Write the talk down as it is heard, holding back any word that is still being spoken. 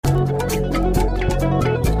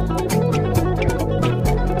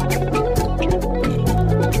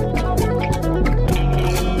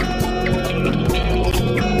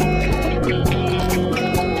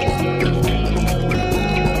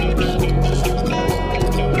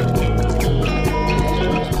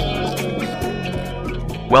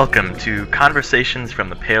Welcome to Conversations from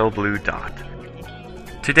the Pale Blue Dot.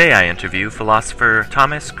 Today I interview philosopher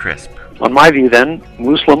Thomas Crisp. On my view, then,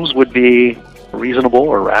 Muslims would be reasonable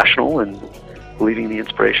or rational in believing the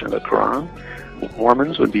inspiration of the Quran.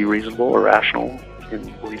 Mormons would be reasonable or rational in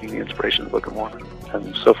believing the inspiration of the Book of Mormon,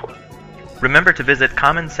 and so forth. Remember to visit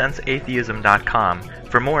commonsenseatheism.com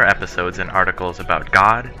for more episodes and articles about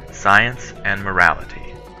God, science, and morality.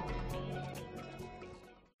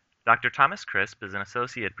 Dr. Thomas Crisp is an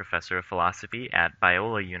associate professor of philosophy at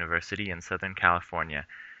Biola University in Southern California.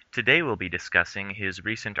 Today we'll be discussing his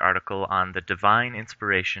recent article on the divine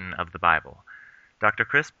inspiration of the Bible. Dr.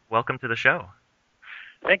 Crisp, welcome to the show.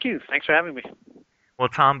 Thank you. Thanks for having me. Well,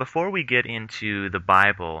 Tom, before we get into the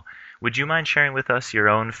Bible, would you mind sharing with us your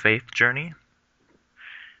own faith journey?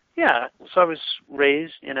 Yeah, so I was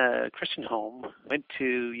raised in a Christian home, went to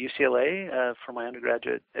UCLA for my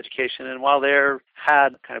undergraduate education, and while there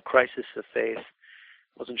had kind of crisis of faith.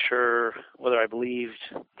 Wasn't sure whether I believed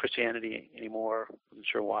Christianity anymore, wasn't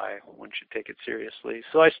sure why one should take it seriously.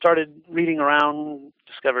 So I started reading around,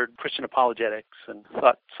 discovered Christian apologetics, and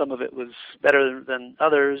thought some of it was better than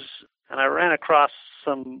others. And I ran across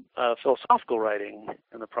some philosophical writing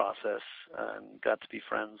in the process and got to be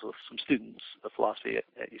friends with some students of philosophy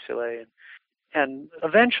at UCLA. And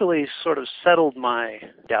eventually sort of settled my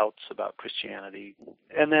doubts about Christianity.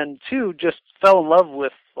 And then, too, just fell in love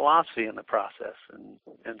with philosophy in the process.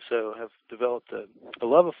 And so have developed a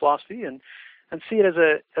love of philosophy and see it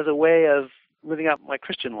as a way of living out my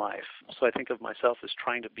Christian life. So I think of myself as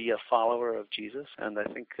trying to be a follower of Jesus. And I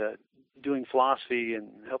think doing philosophy and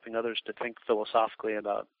helping others to think philosophically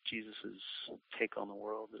about Jesus' take on the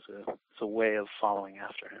world is a way of following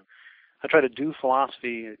after him. I try to do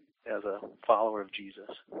philosophy as a follower of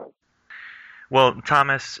Jesus. Well,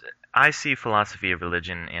 Thomas, I see philosophy of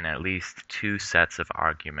religion in at least two sets of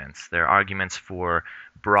arguments. There are arguments for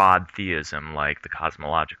broad theism, like the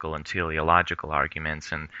cosmological and teleological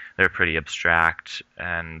arguments, and they're pretty abstract,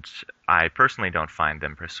 and I personally don't find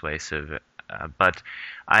them persuasive. But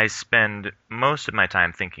I spend most of my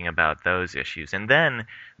time thinking about those issues. And then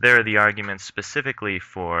there are the arguments specifically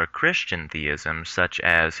for Christian theism, such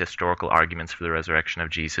as historical arguments for the resurrection of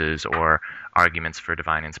Jesus or arguments for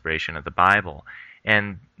divine inspiration of the Bible.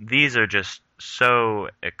 And these are just so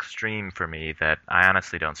extreme for me that I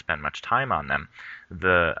honestly don't spend much time on them.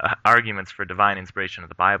 The arguments for divine inspiration of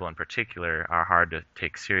the Bible in particular are hard to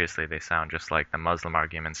take seriously. They sound just like the Muslim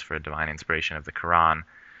arguments for divine inspiration of the Quran,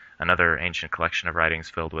 another ancient collection of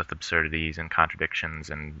writings filled with absurdities and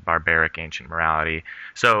contradictions and barbaric ancient morality.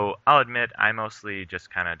 So I'll admit I mostly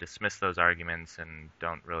just kind of dismiss those arguments and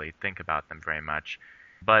don't really think about them very much.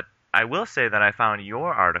 But I will say that I found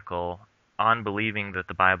your article on believing that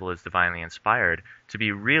the Bible is divinely inspired to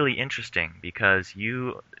be really interesting because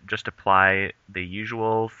you just apply the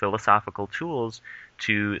usual philosophical tools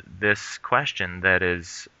to this question that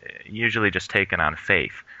is usually just taken on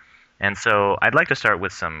faith. And so I'd like to start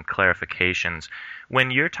with some clarifications. When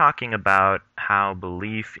you're talking about how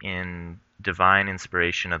belief in divine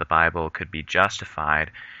inspiration of the Bible could be justified,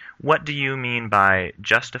 what do you mean by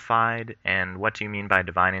justified, and what do you mean by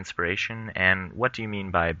divine inspiration, and what do you mean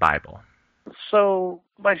by Bible? So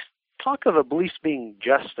by talk of a belief being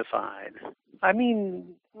justified, I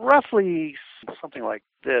mean roughly something like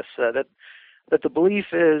this, that the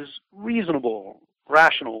belief is reasonable,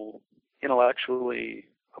 rational, intellectually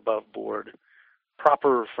above board,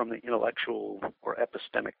 proper from the intellectual or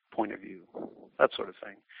epistemic point of view, that sort of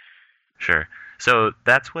thing. Sure. So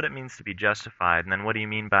that's what it means to be justified. And then what do you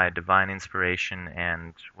mean by divine inspiration,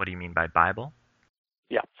 and what do you mean by Bible?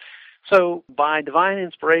 Yeah. So by divine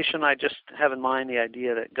inspiration, I just have in mind the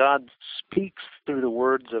idea that God speaks through the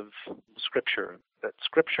words of Scripture, that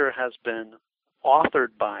Scripture has been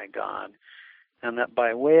authored by God, and that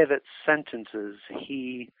by way of its sentences,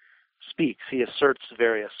 He speaks, He asserts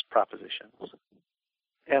various propositions.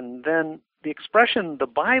 And then the expression, the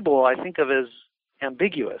Bible, I think of as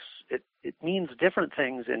ambiguous. It means different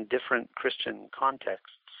things in different Christian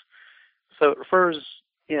contexts. So it refers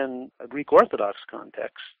in a Greek Orthodox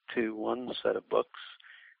context to one set of books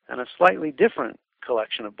and a slightly different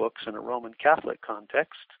collection of books in a Roman Catholic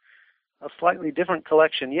context, a slightly different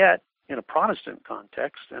collection yet in a Protestant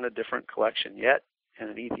context, and a different collection yet in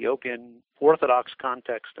an Ethiopian Orthodox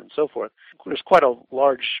context, and so forth. There's quite a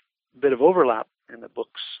large bit of overlap in the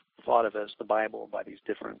books thought of as the Bible by these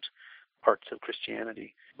different parts of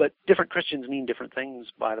Christianity. But different Christians mean different things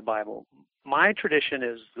by the Bible. My tradition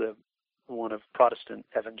is the one of Protestant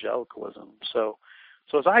evangelicalism. So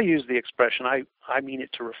as I use the expression, I mean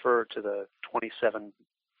it to refer to the 27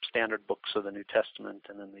 standard books of the New Testament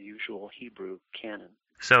and then the usual Hebrew canon.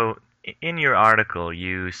 So, in your article,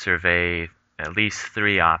 you survey at least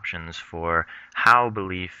three options for how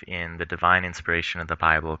belief in the divine inspiration of the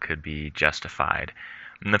Bible could be justified.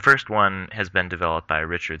 And the first one has been developed by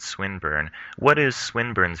Richard Swinburne. What is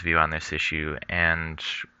Swinburne's view on this issue, and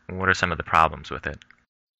what are some of the problems with it?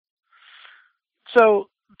 So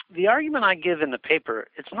the argument I give in the paper,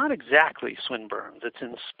 it's not exactly Swinburne's. It's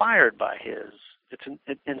inspired by his.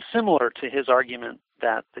 It's similar to his argument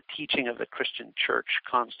that the teaching of the Christian church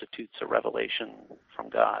constitutes a revelation from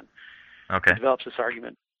God. Okay. He develops this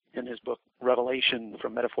argument in his book, Revelation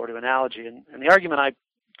from Metaphor to Analogy. And the argument I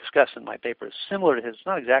discuss in my paper is similar to his,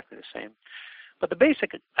 not exactly the same. But the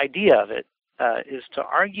basic idea of it is to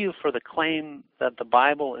argue for the claim that the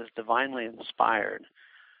Bible is divinely inspired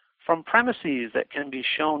from premises that can be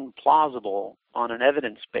shown plausible on an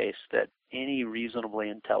evidence base that any reasonably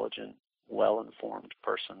intelligent, well-informed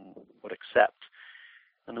person would accept.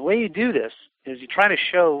 And the way you do this is you try to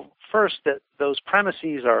show first that those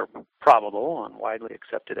premises are probable on widely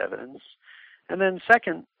accepted evidence, and then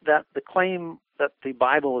second, that the claim that the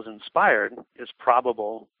Bible is inspired is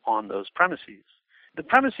probable on those premises. The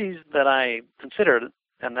premises that I considered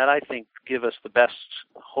and that I think give us the best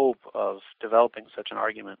hope of developing such an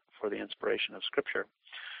argument for the inspiration of Scripture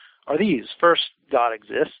are these. First, God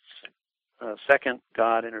exists. Second,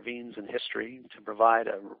 God intervenes in history to provide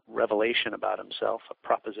a revelation about himself, a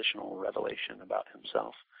propositional revelation about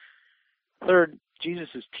himself. Third,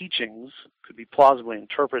 Jesus' teachings could be plausibly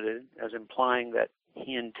interpreted as implying that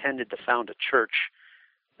he intended to found a church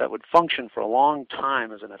that would function for a long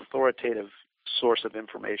time as an authoritative source of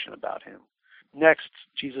information about him. Next,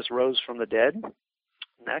 Jesus rose from the dead.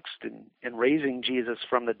 Next, in raising Jesus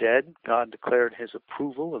from the dead, God declared his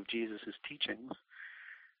approval of Jesus' teachings.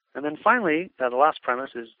 And then finally, the last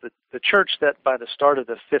premise is that the church that by the start of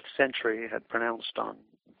the 5th century had pronounced on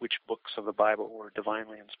which books of the Bible were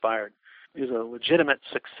divinely inspired is a legitimate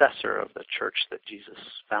successor of the church that Jesus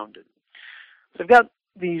founded. So I've got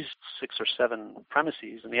these 6 or 7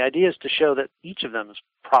 premises, and the idea is to show that each of them is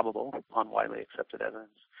probable on widely accepted evidence.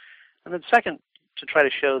 And then second, to try to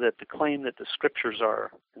show that the claim that the Scriptures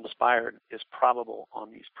are inspired is probable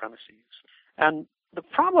on these premises. And the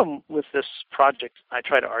problem with this project, I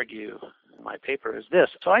try to argue in my paper, is this.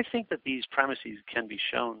 So I think that these premises can be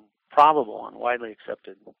shown probable on widely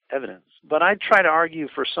accepted evidence. But I try to argue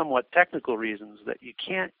for somewhat technical reasons that you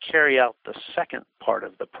can't carry out the second part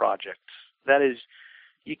of the project. That is,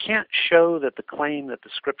 you can't show that the claim that the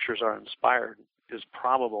Scriptures are inspired is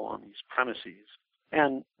probable on these premises.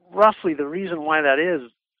 And roughly the reason why that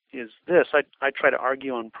is this. I try to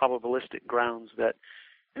argue on probabilistic grounds that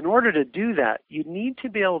in order to do that, you need to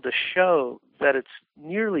be able to show that it's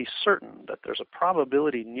nearly certain that there's a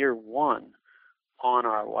probability near 1 on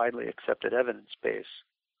our widely accepted evidence base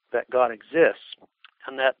that God exists,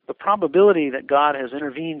 and that the probability that God has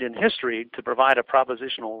intervened in history to provide a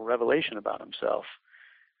propositional revelation about himself,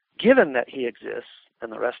 given that he exists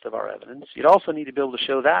and the rest of our evidence, you'd also need to be able to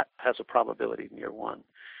show that has a probability near 1.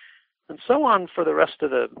 And so on for the rest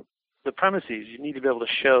of the premises. You need to be able to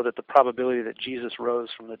show that the probability that Jesus rose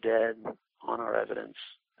from the dead on our evidence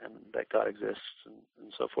and that God exists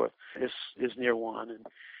and so forth is near 1.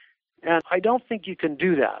 And I don't think you can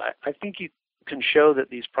do that. I think you can show that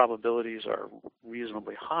these probabilities are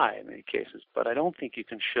reasonably high in many cases, but I don't think you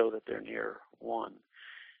can show that they're near 1.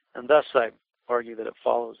 And thus I argue that it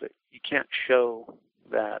follows that you can't show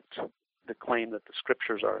that the claim that the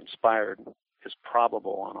Scriptures are inspired is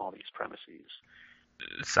probable on all these premises.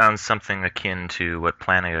 Sounds something akin to what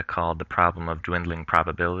Plantinga called the problem of dwindling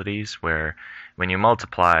probabilities, where when you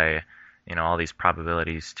multiply, all these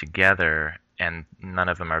probabilities together and none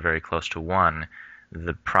of them are very close to 1,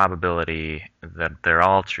 the probability that they're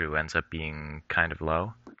all true ends up being kind of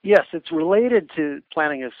low. Yes, it's related to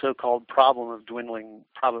Plantinga's so-called problem of dwindling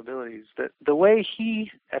probabilities. The way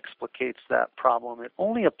he explicates that problem, it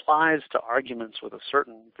only applies to arguments with a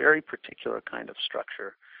certain very particular kind of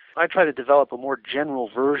structure. I try to develop a more general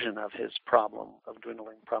version of his problem of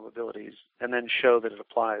dwindling probabilities and then show that it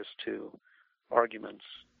applies to arguments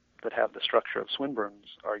that have the structure of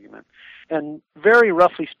Swinburne's argument. And very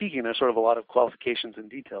roughly speaking, there's sort of a lot of qualifications and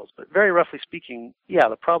details, but very roughly speaking,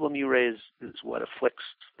 the problem you raise is what afflicts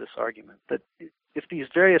this argument, that if these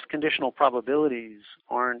various conditional probabilities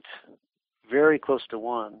aren't very close to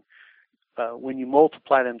 1, when you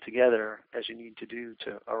multiply them together, as you need to do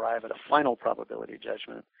to arrive at a final probability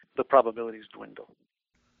judgment, the probabilities dwindle.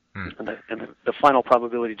 And the final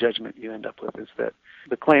probability judgment you end up with is that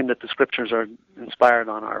the claim that the Scriptures are inspired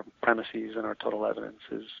on our premises and our total evidence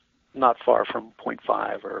is not far from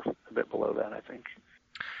 0.5 or a bit below that, I think.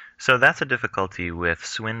 So that's a difficulty with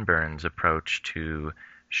Swinburne's approach to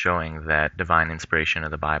showing that divine inspiration of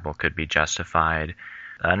the Bible could be justified.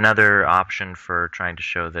 Another option for trying to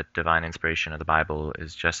show that divine inspiration of the Bible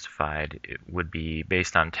is justified would be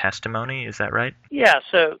based on testimony. Is that right? Yeah,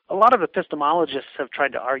 so a lot of epistemologists have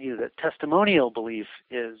tried to argue that testimonial belief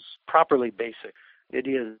is properly basic. It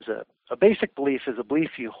is a basic belief is a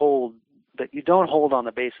belief you hold that you don't hold on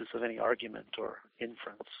the basis of any argument or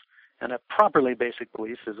inference. And a properly basic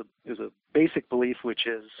belief is a basic belief which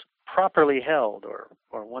is properly held, or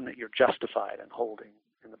one that you're justified in holding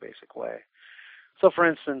in the basic way. So, for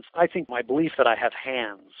instance, I think my belief that I have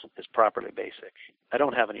hands is properly basic. I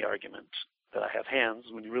don't have any argument that I have hands.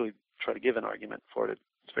 When you really try to give an argument for it,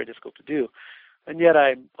 it's very difficult to do. And yet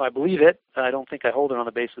I believe it. I don't think I hold it on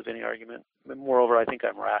the basis of any argument. But moreover, I think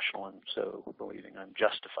I'm rational, and so believing I'm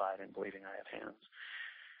justified in believing I have hands.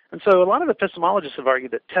 And so a lot of epistemologists have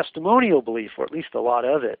argued that testimonial belief, or at least a lot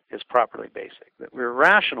of it, is properly basic, that we're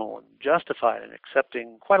rational and justified in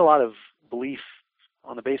accepting quite a lot of belief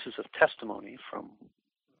on the basis of testimony from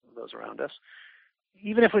those around us,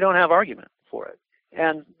 even if we don't have argument for it.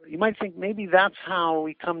 And you might think maybe that's how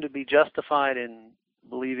we come to be justified in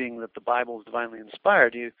believing that the Bible is divinely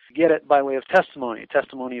inspired. You get it by way of testimony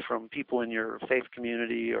from people in your faith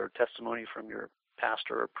community, or testimony from your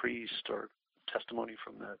pastor or priest, or testimony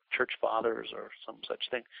from the church fathers, or some such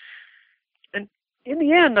thing. And in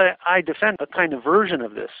the end, I defend a kind of version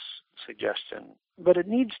of this suggestion, but it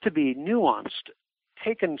needs to be nuanced.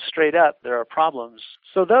 Taken straight up, there are problems.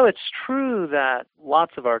 So though it's true that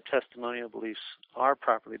lots of our testimonial beliefs are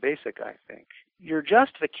properly basic, I think, your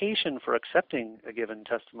justification for accepting a given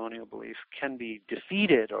testimonial belief can be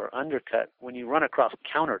defeated or undercut when you run across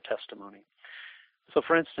counter-testimony. So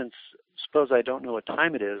for instance, suppose I don't know what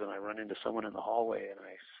time it is, and I run into someone in the hallway, and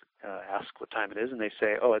I ask what time it is, and they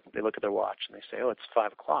say, they look at their watch, and they say, it's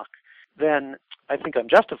 5 o'clock. Then I think I'm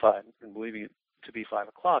justified in believing it to be 5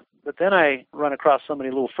 o'clock. But then I run across somebody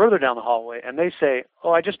a little further down the hallway, and they say,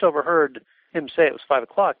 I just overheard him say it was 5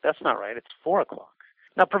 o'clock. That's not right. It's 4 o'clock.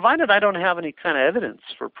 Now, provided I don't have any kind of evidence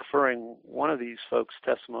for preferring one of these folks'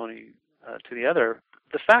 testimony to the other,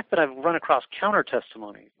 the fact that I've run across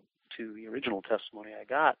counter-testimony to the original testimony I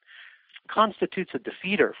got constitutes a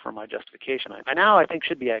defeater for my justification. I think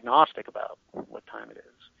should be agnostic about what time it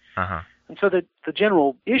is. Uh-huh. And so the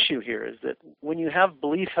general issue here is that when you have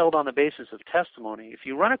belief held on the basis of testimony, if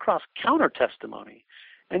you run across counter-testimony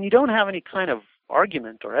and you don't have any kind of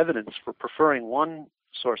argument or evidence for preferring one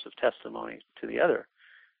source of testimony to the other,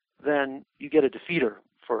 then you get a defeater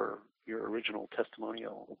for your original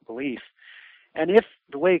testimonial belief. And if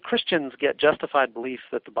the way Christians get justified belief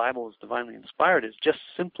that the Bible is divinely inspired is just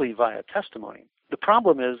simply via testimony, the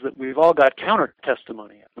problem is that we've all got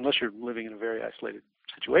counter-testimony. Unless you're living in a very isolated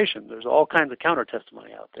situation, there's all kinds of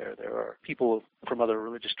counter-testimony out there. There are people from other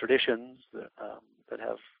religious traditions that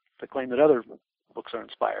claim that other books are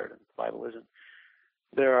inspired and the Bible isn't.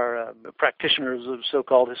 There are practitioners of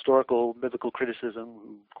so-called historical biblical criticism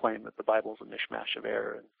who claim that the Bible is a mishmash of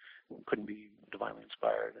error and couldn't be divinely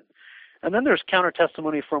inspired. And then there's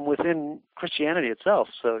counter-testimony from within Christianity itself.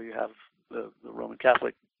 So you have the Roman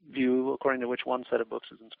Catholic view according to which one set of books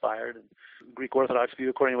is inspired, and the Greek Orthodox view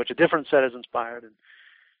according to which a different set is inspired.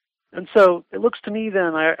 And so it looks to me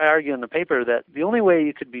then, I argue in the paper, that the only way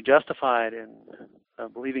you could be justified in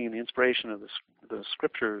believing in the inspiration of the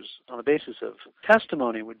Scriptures on the basis of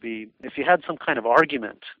testimony would be if you had some kind of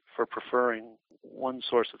argument for preferring one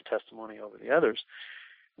source of testimony over the others.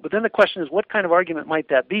 But then the question is, what kind of argument might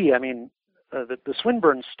that be? I mean, the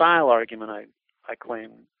Swinburne style argument, I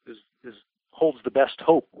claim, holds the best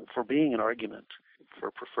hope for being an argument for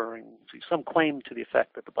preferring some claim to the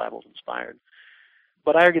effect that the Bible is inspired.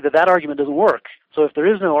 But I argue that argument doesn't work. So if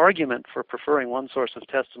there is no argument for preferring one source of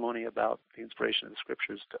testimony about the inspiration of the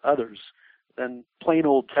Scriptures to others, then plain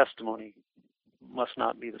old testimony must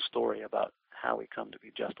not be the story about how we come to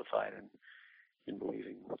be justified in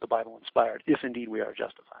believing the Bible inspired, if indeed we are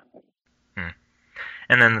justified.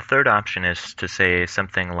 And then the third option is to say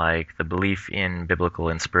something like the belief in biblical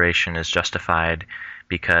inspiration is justified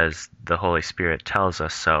because the Holy Spirit tells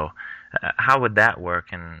us so. How would that work,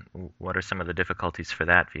 and what are some of the difficulties for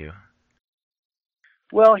that view?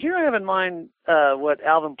 Well, here I have in mind what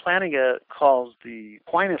Alvin Plantinga calls the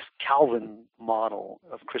Aquinas-Calvin model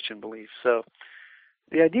of Christian belief. So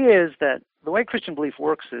the idea is that the way Christian belief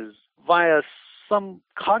works is via some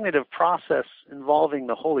cognitive process involving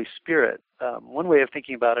the Holy Spirit. One way of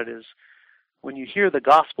thinking about it is when you hear the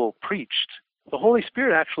gospel preached, the Holy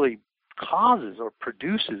Spirit actually causes or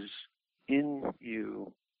produces in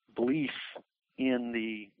you belief in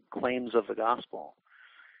the claims of the gospel.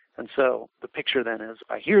 And so the picture then is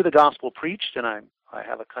I hear the gospel preached and I I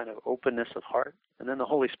have a kind of openness of heart. And then the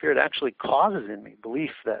Holy Spirit actually causes in me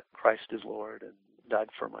belief that Christ is Lord and died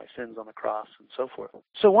for my sins on the cross and so forth.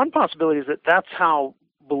 So one possibility is that that's how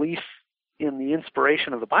belief in the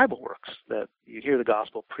inspiration of the Bible works, that you hear the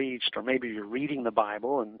gospel preached, or maybe you're reading the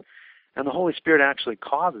Bible, and the Holy Spirit actually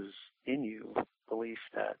causes in you belief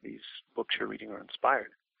that these books you're reading are inspired.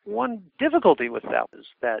 One difficulty with that is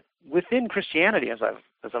that within Christianity, as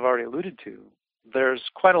I've already alluded to, there's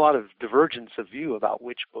quite a lot of divergence of view about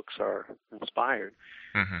which books are inspired.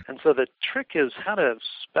 Mm-hmm. And so the trick is how to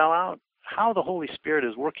spell out how the Holy Spirit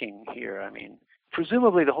is working here. I mean,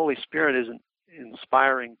 presumably the Holy Spirit isn't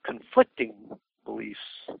inspiring conflicting beliefs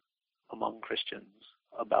among Christians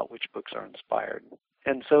about which books are inspired.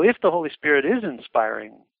 And so if the Holy Spirit is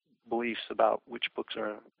inspiring beliefs about which books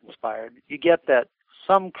are inspired, you get that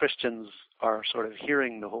some Christians are sort of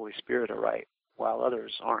hearing the Holy Spirit aright, while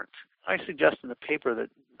others aren't. I suggest in the paper that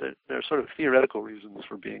there are sort of theoretical reasons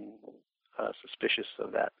for being suspicious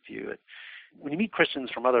of that view. When you meet Christians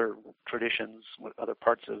from other traditions, other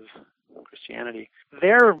parts of Christianity,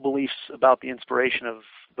 their beliefs about the inspiration of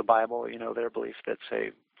the Bible, their belief that,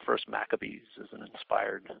 say, First Maccabees is an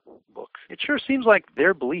inspired book, it sure seems like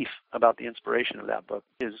their belief about the inspiration of that book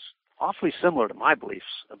is awfully similar to my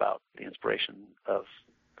beliefs about the inspiration of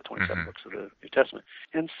the 27 books of the New Testament.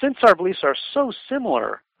 And since our beliefs are so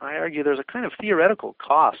similar, I argue there's a kind of theoretical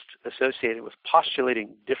cost associated with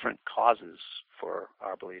postulating different causes for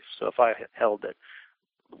our beliefs. So if I held that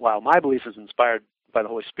while my belief is inspired by the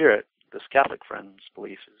Holy Spirit, this Catholic friend's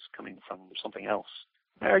belief is coming from something else,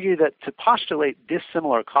 I argue that to postulate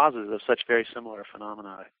dissimilar causes of such very similar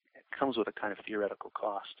phenomena, it comes with a kind of theoretical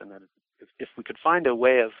cost. And that if we could find a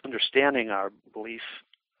way of understanding our belief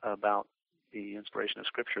about the inspiration of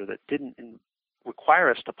Scripture that didn't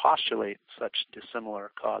require us to postulate such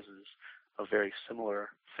dissimilar causes of very similar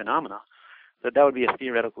phenomena, that would be a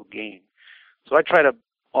theoretical gain. So I try to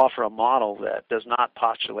offer a model that does not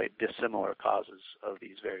postulate dissimilar causes of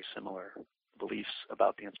these very similar beliefs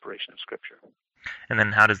about the inspiration of Scripture. And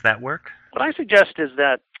then how does that work? What I suggest is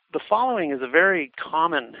that the following is a very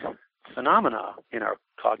common phenomena in our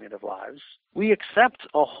cognitive lives. We accept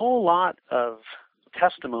a whole lot of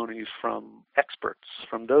testimony from experts,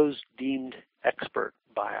 from those deemed expert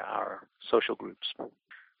by our social groups.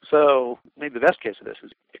 So maybe the best case of this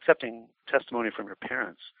is accepting testimony from your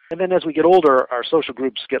parents. And then as we get older, our social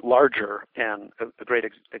groups get larger, and a great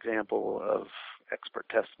example of expert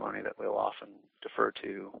testimony that we'll often defer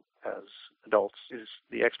to as adults is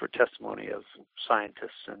the expert testimony of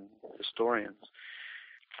scientists and historians.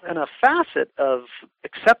 And a facet of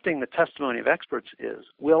accepting the testimony of experts is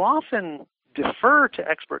we'll often defer to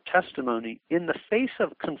expert testimony in the face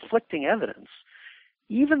of conflicting evidence,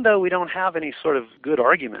 even though we don't have any sort of good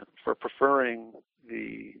argument for preferring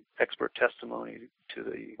the expert testimony to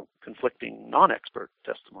the conflicting non-expert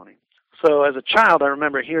testimony. So as a child, I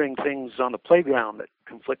remember hearing things on the playground that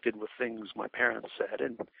conflicted with things my parents said,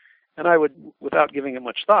 and I would, without giving it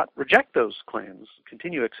much thought, reject those claims,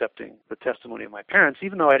 continue accepting the testimony of my parents,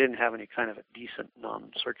 even though I didn't have any kind of a decent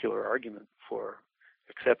non-circular argument for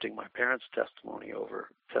accepting my parents' testimony over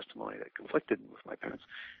testimony that conflicted with my parents.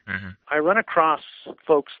 Mm-hmm. I run across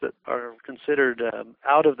folks that are considered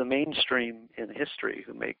out of the mainstream in history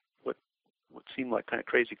who make what seem like kind of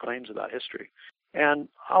crazy claims about history. And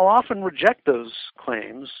I'll often reject those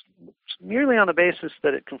claims merely on the basis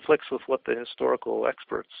that it conflicts with what the historical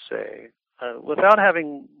experts say, without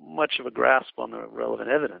having much of a grasp on the relevant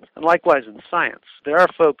evidence. And likewise in science, there are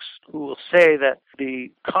folks who will say that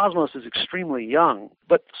the cosmos is extremely young,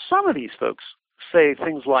 but some of these folks say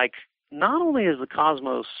things like, not only is the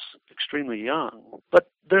cosmos extremely young, but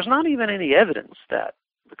there's not even any evidence that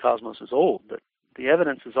the cosmos is old, that the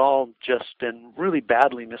evidence has all just been really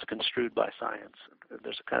badly misconstrued by science.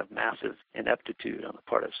 There's a kind of massive ineptitude on the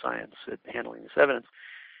part of science at handling this evidence.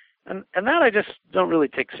 And that I just don't really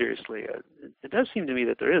take seriously. It does seem to me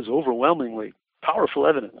that there is overwhelmingly powerful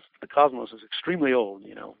evidence the cosmos is extremely old,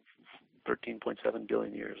 13.7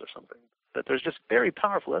 billion years or something. That there's just very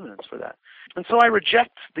powerful evidence for that. And so I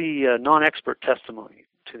reject the non-expert testimony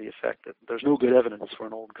to the effect that there's no good evidence for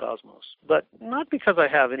an old cosmos. But not because I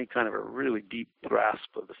have any kind of a really deep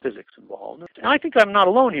grasp of the physics involved. And I think I'm not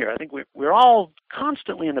alone here. I think we're all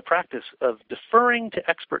constantly in the practice of deferring to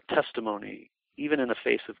expert testimony, even in the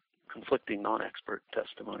face of conflicting non-expert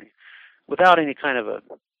testimony, without any kind of a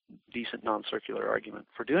decent non-circular argument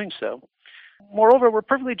for doing so. Moreover, we're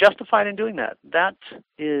perfectly justified in doing that. That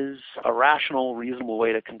is a rational, reasonable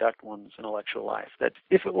way to conduct one's intellectual life. That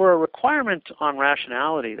if it were a requirement on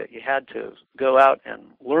rationality that you had to go out and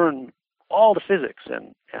learn all the physics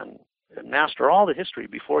and and master all the history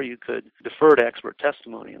before you could defer to expert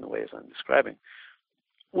testimony in the ways I'm describing.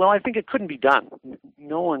 Well, I think it couldn't be done.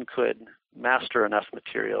 No one could master enough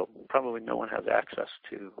material. Probably no one has access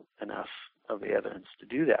to enough of the evidence to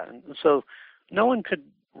do that. And so no one could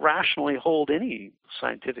rationally hold any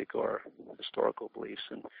scientific or historical beliefs.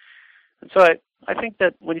 And so I think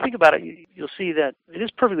that when you think about it, you'll see that it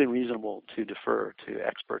is perfectly reasonable to defer to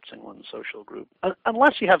experts in one social group,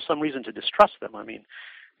 unless you have some reason to distrust them. I mean,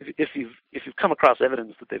 if you've come across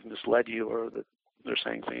evidence that they've misled you, or that they're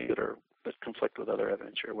saying things that conflict with other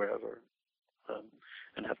evidence you're aware of, or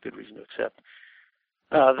and have good reason to accept,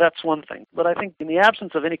 that's one thing. But I think in the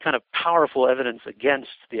absence of any kind of powerful evidence against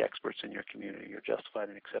the experts in your community, you're justified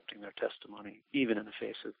in accepting their testimony, even in the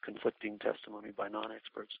face of conflicting testimony by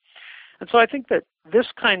non-experts. And so I think that this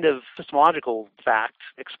kind of epistemological fact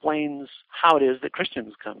explains how it is that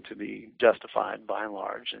Christians come to be justified by and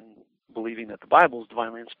large in believing that the Bible is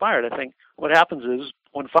divinely inspired. I think what happens is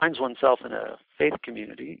one finds oneself in a faith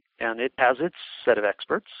community, and it has its set of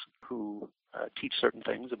experts who teach certain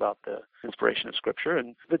things about the inspiration of Scripture.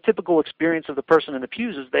 And the typical experience of the person in the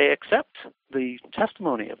pews is they accept the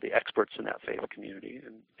testimony of the experts in that faith community.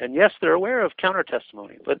 And yes, they're aware of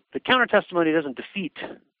counter-testimony, but the counter-testimony doesn't defeat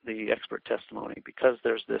the expert testimony, because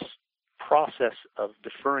there's this process of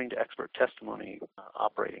deferring to expert testimony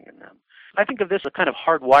operating in them. I think of this as a kind of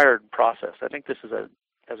hardwired process. I think this is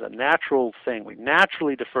as a natural thing. We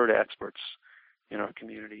naturally defer to experts in our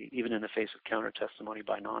community, even in the face of counter-testimony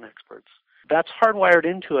by non-experts. That's hardwired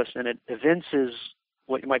into us, and it evinces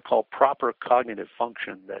what you might call proper cognitive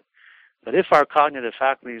function, that if our cognitive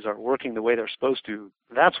faculties are working the way they're supposed to,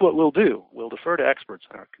 that's what we'll do. We'll defer to experts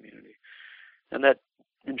in our community. And that,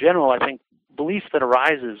 in general, I think belief that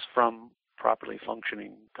arises from properly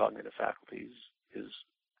functioning cognitive faculties is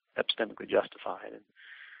epistemically justified.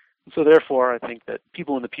 And so therefore, I think that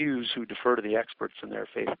people in the pews who defer to the experts in their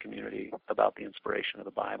faith community about the inspiration of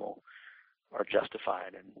the Bible are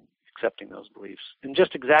justified in accepting those beliefs in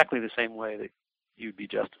just exactly the same way that you'd be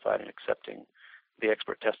justified in accepting the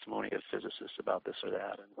expert testimony of physicists about this or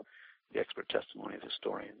that, and the expert testimony of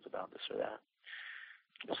historians about this or that.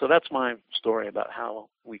 So that's my story about how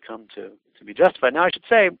we come to be justified. Now, I should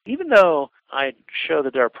say, even though I show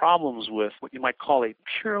that there are problems with what you might call a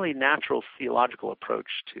purely natural theological approach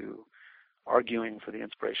to arguing for the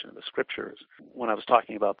inspiration of the Scriptures, when I was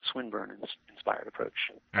talking about the Swinburne-inspired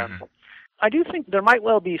approach, I do think there might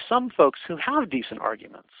well be some folks who have decent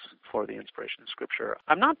arguments for the inspiration of Scripture.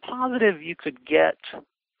 I'm not positive you could get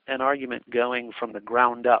an argument going from the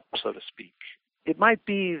ground up, so to speak. It might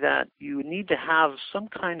be that you would need to have some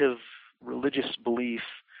kind of religious belief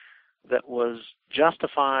that was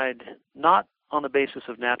justified not on the basis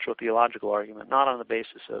of natural theological argument, not on the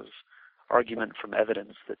basis of argument from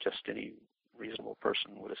evidence that just any reasonable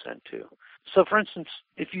person would assent to. So, for instance,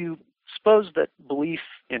 if you suppose that belief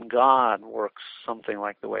in God works something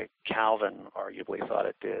like the way Calvin arguably thought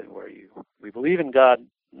it did, where we believe in God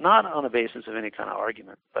not on the basis of any kind of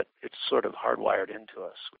argument, but it's sort of hardwired into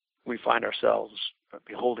us. We find ourselves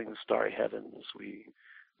beholding the starry heavens. We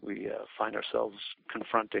find ourselves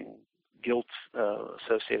confronting guilt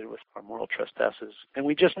associated with our moral trespasses, and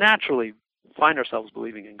we just naturally find ourselves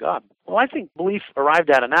believing in God. Well, I think belief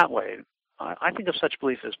arrived at in that way, I think of such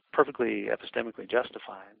belief as perfectly epistemically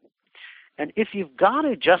justified. And if you've got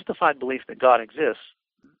a justified belief that God exists,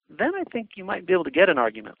 then I think you might be able to get an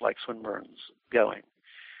argument like Swinburne's going.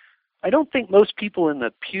 I don't think most people in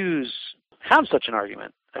the pews have such an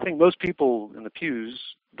argument. I think most people in the pews,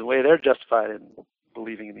 the way they're justified in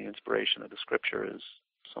believing in the inspiration of the Scripture is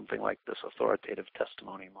something like this authoritative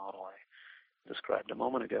testimony model I described a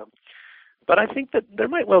moment ago. But I think that there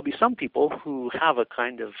might well be some people who have a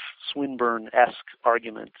kind of Swinburne-esque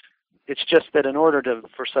argument. It's just that in order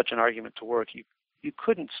for such an argument to work, you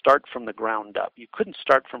couldn't start from the ground up. You couldn't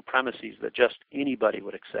start from premises that just anybody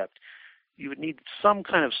would accept. You would need some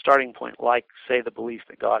kind of starting point, like, say, the belief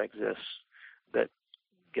that God exists, that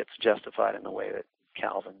gets justified in the way that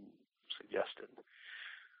Calvin suggested.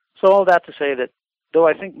 So all that to say that though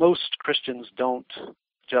I think most Christians don't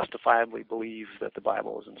justifiably believe that the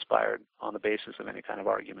Bible is inspired on the basis of any kind of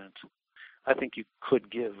argument, I think you could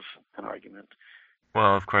give an argument.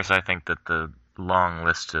 Well, of course, I think that the long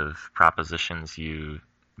list of propositions you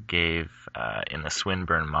gave in the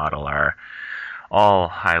Swinburne model are all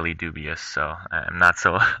highly dubious, so I'm not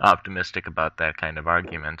so optimistic about that kind of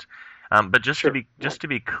argument. But just to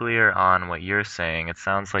be clear on what you're saying, it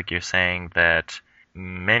sounds like you're saying that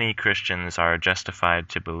many Christians are justified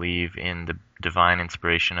to believe in the divine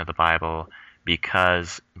inspiration of the Bible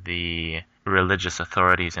because the religious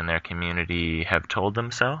authorities in their community have told them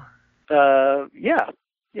so? Yeah.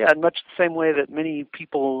 Yeah, in much the same way that many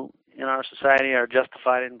people in our society are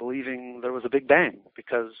justified in believing there was a Big Bang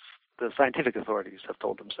because the scientific authorities have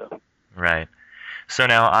told them so. Right. So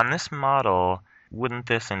now, on this model, wouldn't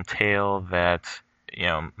this entail that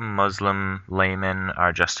Muslim laymen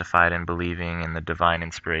are justified in believing in the divine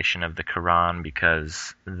inspiration of the Quran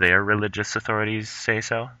because their religious authorities say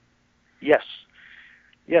so? Yes.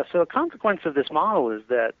 Yeah, so a consequence of this model is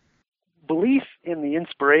that belief in the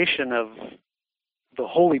inspiration of the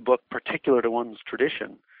holy book particular to one's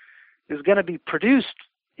tradition is going to be produced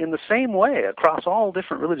in the same way across all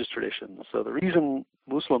different religious traditions. So the reason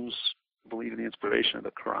Muslims believe in the inspiration of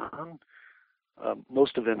the Quran,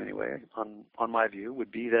 most of them anyway, on my view,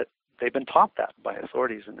 would be that they've been taught that by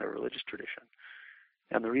authorities in their religious tradition.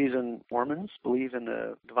 And the reason Mormons believe in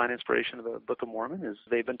the divine inspiration of the Book of Mormon is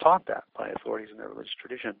they've been taught that by authorities in their religious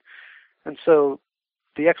tradition. And so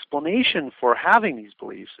the explanation for having these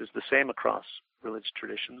beliefs is the same across religious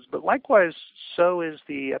traditions, but likewise, so is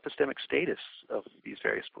the epistemic status of these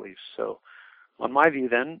various beliefs. So, on my view,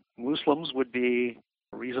 then, Muslims would be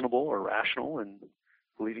reasonable or rational in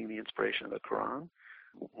believing the inspiration of the Quran.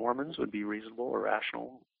 Mormons would be reasonable or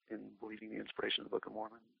rational in believing the inspiration of the Book of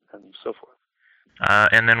Mormon, and so forth.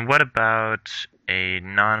 And then what about a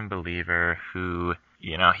non-believer who,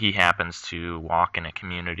 he happens to walk in a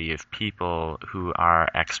community of people who are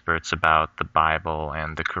experts about the Bible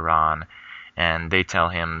and the Quran, and they tell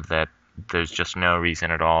him that there's just no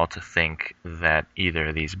reason at all to think that either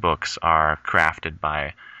of these books are crafted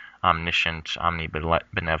by omniscient,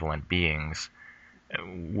 omnibenevolent beings.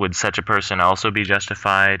 Would such a person also be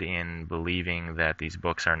justified in believing that these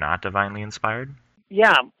books are not divinely inspired?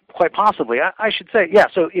 Yeah, quite possibly. I should say, yeah,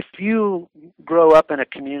 so if you grow up in a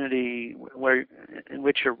community in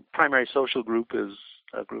which your primary social group is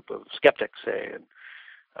a group of skeptics, say, and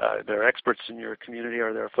there are experts in your community,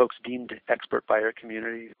 or there are folks deemed expert by your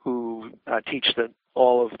community who teach that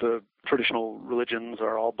all of the traditional religions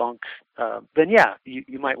are all bunk, then yeah,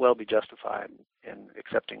 you might well be justified in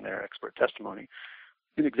accepting their expert testimony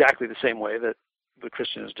in exactly the same way that the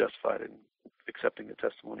Christian is justified in accepting the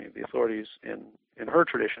testimony of the authorities in her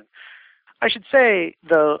tradition. I should say,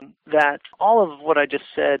 though, that all of what I just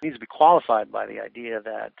said needs to be qualified by the idea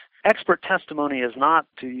that expert testimony is not,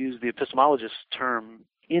 to use the epistemologist's term,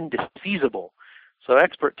 indefeasible. So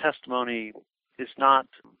expert testimony is not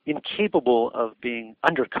incapable of being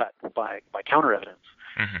undercut by counter evidence.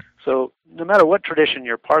 Mm-hmm. So no matter what tradition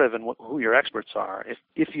you're part of and who your experts are,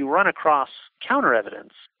 if you run across counter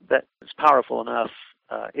evidence that is powerful enough,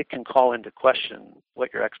 it can call into question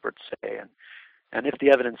what your experts say. And if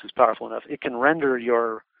the evidence is powerful enough, it can render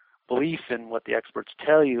your belief in what the experts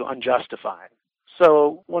tell you unjustified.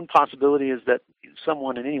 So one possibility is that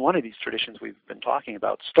someone in any one of these traditions we've been talking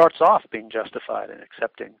about starts off being justified in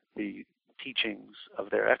accepting the teachings of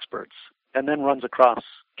their experts, and then runs across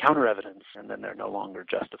counter evidence, and then they're no longer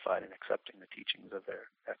justified in accepting the teachings of their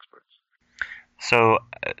experts. So,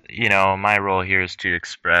 my role here is to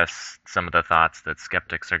express some of the thoughts that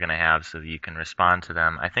skeptics are going to have so that you can respond to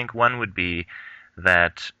them. I think one would be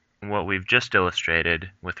that what we've just illustrated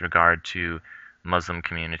with regard to Muslim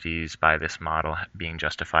communities by this model being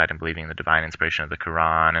justified in believing the divine inspiration of the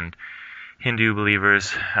Quran, and Hindu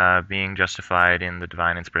believers being justified in the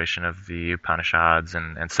divine inspiration of the Upanishads,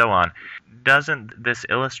 and so on. Doesn't this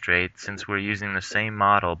illustrate, since we're using the same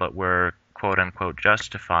model but we're quote-unquote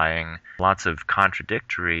justifying lots of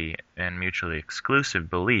contradictory and mutually exclusive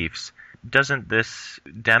beliefs, doesn't this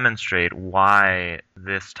demonstrate why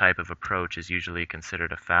this type of approach is usually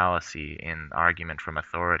considered a fallacy in argument from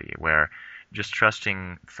authority, where just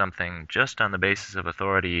trusting something just on the basis of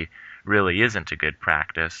authority really isn't a good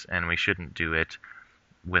practice, and we shouldn't do it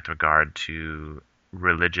with regard to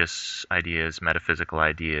religious ideas, metaphysical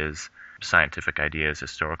ideas, scientific ideas,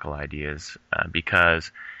 historical ideas,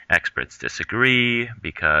 because experts disagree,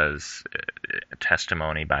 because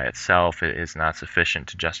testimony by itself is not sufficient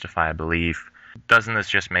to justify a belief. Doesn't this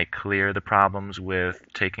just make clear the problems with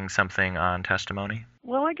taking something on testimony?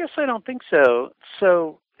 Well, I guess I don't think so.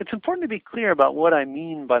 So it's important to be clear about what I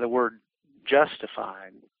mean by the word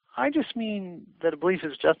justified. I just mean that a belief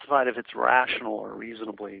is justified if it's rational or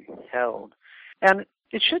reasonably held. And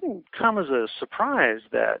it shouldn't come as a surprise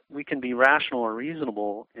that we can be rational or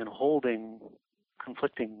reasonable in holding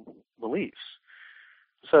conflicting beliefs.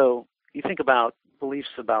 So you think about beliefs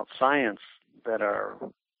about science that our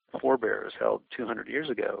forebears held 200 years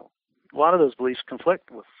ago. A lot of those beliefs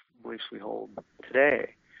conflict with beliefs we hold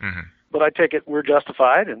today. Mm-hmm. But But I take it we're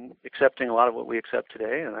justified in accepting a lot of what we accept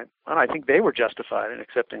today, and I think they were justified in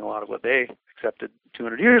accepting a lot of what they accepted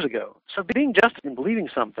 200 years ago. So being just in believing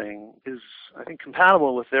something is, I think,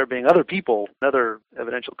 compatible with there being other people in other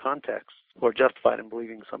evidential contexts who are justified in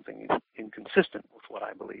believing something inconsistent with what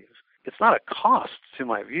I believe. It's not a cost to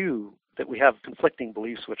my view that we have conflicting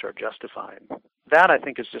beliefs which are justified. That, I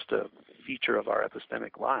think, is just a feature of our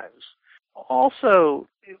epistemic lives. Also,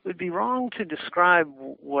 it would be wrong to describe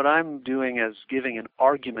what I'm doing as giving an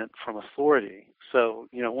argument from authority. So,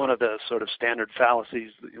 one of the sort of standard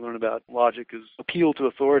fallacies that you learn about logic is appeal to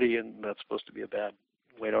authority, and that's supposed to be a bad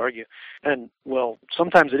way to argue. And, well,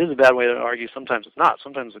 sometimes it is a bad way to argue, sometimes it's not.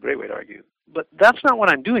 Sometimes it's a great way to argue. But that's not what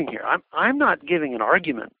I'm doing here. I'm not giving an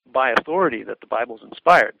argument by authority that the Bible's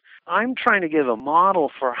inspired. I'm trying to give a model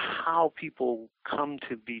for how people come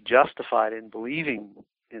to be justified in believing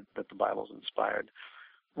that the Bible's inspired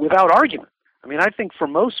without argument. I mean, I think for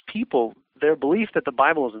most people, their belief that the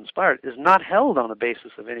Bible is inspired is not held on the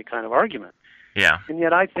basis of any kind of argument. Yeah. And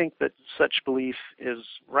yet I think that such belief is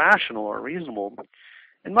rational or reasonable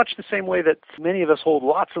in much the same way that many of us hold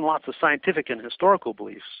lots and lots of scientific and historical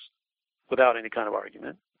beliefs without any kind of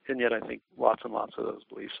argument. And yet I think lots and lots of those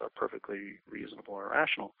beliefs are perfectly reasonable or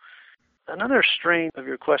rational. Another strain of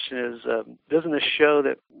your question is, doesn't this show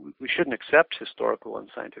that we shouldn't accept historical and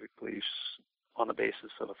scientific beliefs on the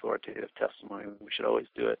basis of authoritative testimony? We should always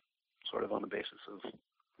do it sort of on the basis of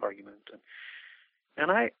argument.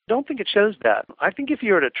 And I don't think it shows that. I think if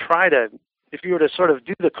you were to sort of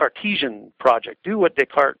do the Cartesian project, do what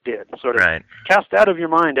Descartes did, sort of Right. cast out of your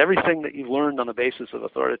mind everything that you've learned on the basis of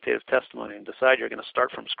authoritative testimony and decide you're going to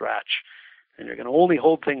start from scratch, and you're going to only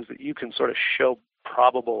hold things that you can sort of show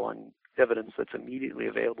probable on evidence that's immediately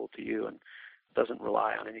available to you and doesn't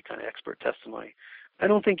rely on any kind of expert testimony, I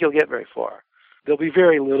don't think you'll get very far. There'll be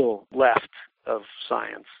very little left of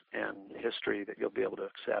science and history that you'll be able to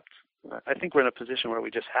accept. I think we're in a position where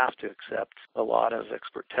we just have to accept a lot of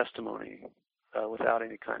expert testimony without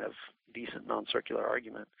any kind of decent non-circular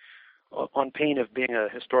argument, on pain of being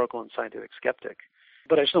a historical and scientific skeptic.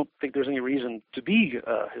 But I just don't think there's any reason to be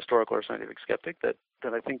a historical or scientific skeptic. That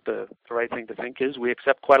I think the right thing to think is we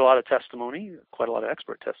accept quite a lot of testimony, quite a lot of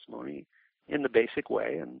expert testimony in the basic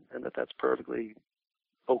way, and that's perfectly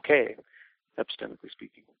okay, epistemically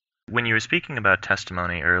speaking. When you were speaking about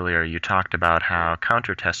testimony earlier, you talked about how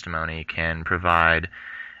counter-testimony can provide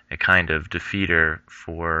a kind of defeater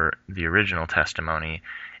for the original testimony.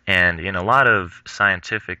 And in a lot of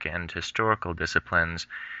scientific and historical disciplines,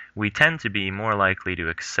 we tend to be more likely to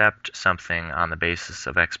accept something on the basis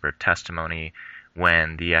of expert testimony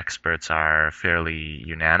when the experts are fairly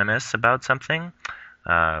unanimous about something,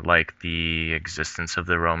 like the existence of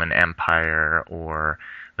the Roman Empire or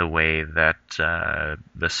the way that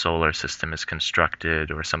the solar system is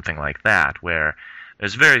constructed or something like that, where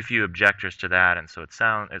there's very few objectors to that, and so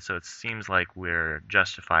it seems like we're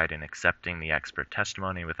justified in accepting the expert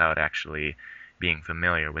testimony without actually being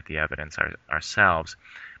familiar with the evidence ourselves.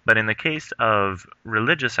 But in the case of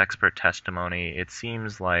religious expert testimony, it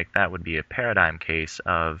seems like that would be a paradigm case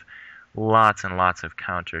of lots and lots of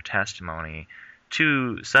counter-testimony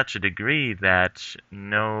to such a degree that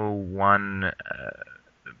no one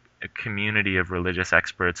community of religious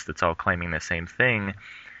experts that's all claiming the same thing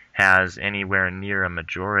has anywhere near a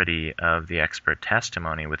majority of the expert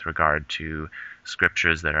testimony with regard to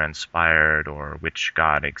scriptures that are inspired or which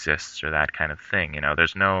God exists or that kind of thing.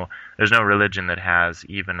 There's no religion that has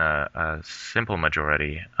even a simple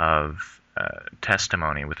majority of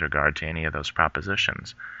testimony with regard to any of those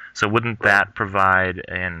propositions. So wouldn't that provide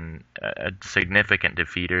a significant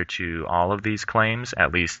defeater to all of these claims,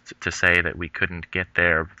 at least to say that we couldn't get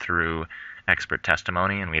there through expert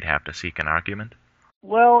testimony and we'd have to seek an argument?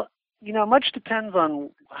 Well, much depends on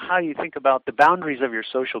how you think about the boundaries of your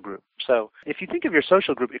social group. So if you think of your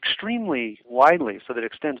social group extremely widely so that it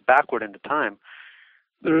extends backward into time,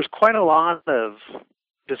 there's quite a lot of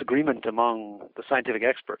disagreement among the scientific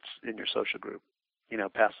experts in your social group.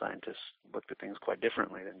 Past scientists looked at things quite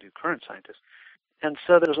differently than do current scientists. And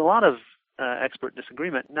so there's a lot of expert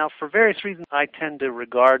disagreement. Now, for various reasons, I tend to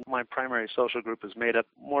regard my primary social group as made up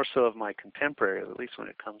more so of my contemporaries, at least when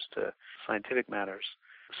it comes to scientific matters.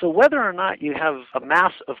 So whether or not you have a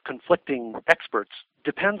mass of conflicting experts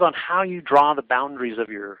depends on how you draw the boundaries of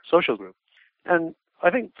your social group. And I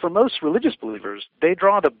think for most religious believers, they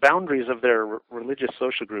draw the boundaries of their religious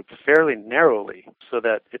social group fairly narrowly, so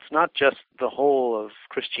that it's not just the whole of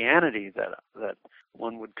Christianity that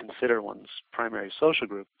one would consider one's primary social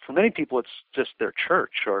group. For many people, it's just their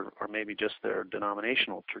church or maybe just their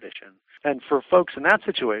denominational tradition. And for folks in that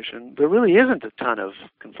situation, there really isn't a ton of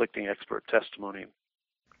conflicting expert testimony.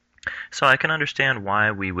 So I can understand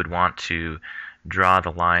why we would want to draw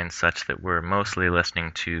the line such that we're mostly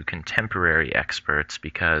listening to contemporary experts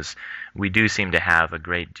because we do seem to have a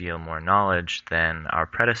great deal more knowledge than our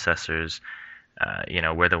predecessors.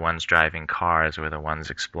 We're the ones driving cars, we're the ones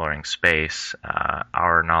exploring space.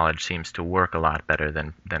 Our knowledge seems to work a lot better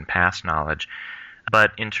than past knowledge.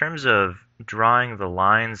 But in terms of drawing the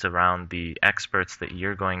lines around the experts that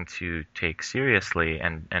you're going to take seriously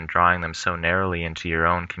and drawing them so narrowly into your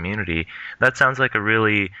own community, that sounds like a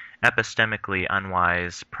really epistemically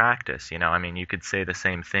unwise practice. I mean, you could say the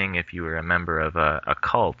same thing if you were a member of a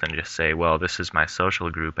cult and just say, well, this is my social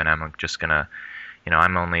group and I'm just going to,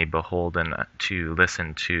 I'm only beholden to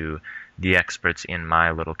listen to the experts in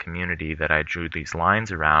my little community that I drew these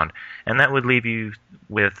lines around. And that would leave you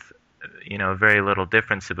with very little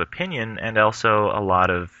difference of opinion and also a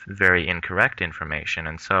lot of very incorrect information.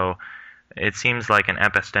 And so it seems like an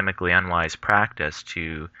epistemically unwise practice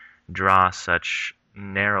to draw such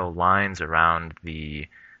narrow lines around the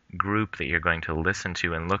group that you're going to listen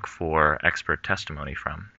to and look for expert testimony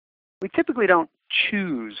from. We typically don't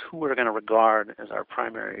choose who we're going to regard as our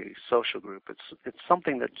primary social group. It's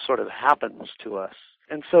something that sort of happens to us.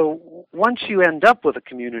 And so once you end up with a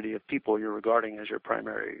community of people you're regarding as your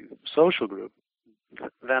primary social group,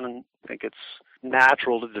 then I think it's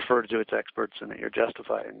natural to defer to its experts and that you're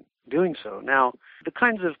justified in doing so. Now, the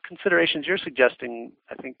kinds of considerations you're suggesting,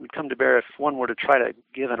 I think, would come to bear if one were to try to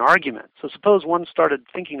give an argument. So suppose one started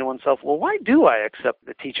thinking to oneself, well, why do I accept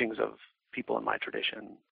the teachings of people in my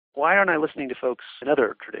tradition? Why aren't I listening to folks in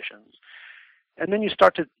other traditions? And then you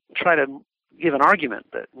start to try to give an argument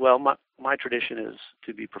that, well, my tradition is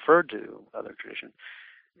to be preferred to other tradition.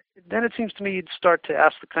 Then it seems to me you'd start to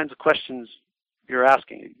ask the kinds of questions you're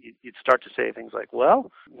asking. You'd start to say things like,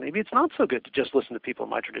 well, maybe it's not so good to just listen to people in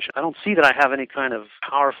my tradition. I don't see that I have any kind of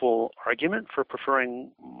powerful argument for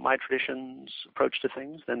preferring my tradition's approach to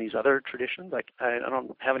things than these other traditions. I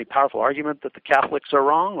don't have any powerful argument that the Catholics are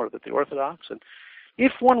wrong or that the Orthodox. And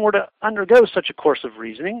if one were to undergo such a course of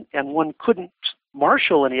reasoning and one couldn't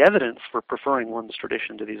marshal any evidence for preferring one's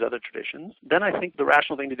tradition to these other traditions, then I think the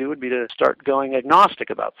rational thing to do would be to start going agnostic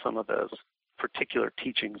about some of those particular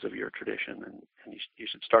teachings of your tradition, and you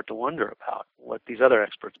should start to wonder about what these other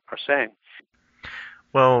experts are saying.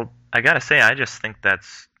 Well, I gotta say, I just think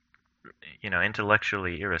that's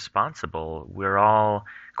intellectually irresponsible. We're all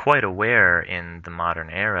quite aware in the modern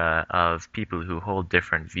era of people who hold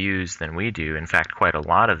different views than we do. In fact, quite a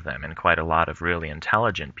lot of them, and quite a lot of really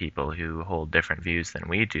intelligent people who hold different views than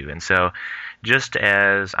we do. And so, just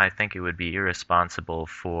as I think it would be irresponsible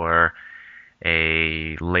for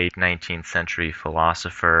a late 19th century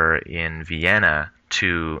philosopher in Vienna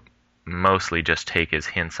to mostly just take his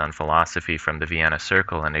hints on philosophy from the Vienna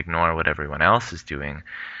Circle and ignore what everyone else is doing,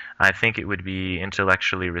 I think it would be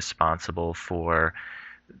intellectually responsible for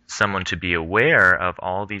someone to be aware of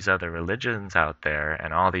all these other religions out there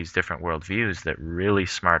and all these different worldviews that really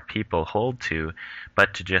smart people hold to,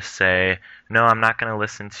 but to just say, no, I'm not going to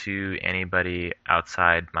listen to anybody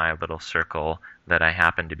outside my little circle that I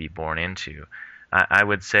happen to be born into. I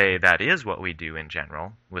would say that is what we do in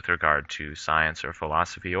general with regard to science or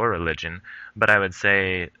philosophy or religion, but I would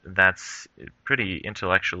say that's pretty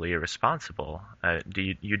intellectually irresponsible. Do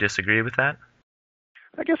you disagree with that?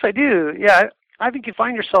 I guess I do. Yeah, I think you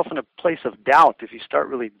find yourself in a place of doubt if you start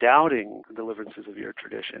really doubting the deliverances of your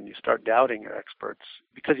tradition. You start doubting your experts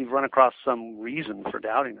because you've run across some reason for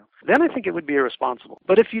doubting them. Then I think it would be irresponsible.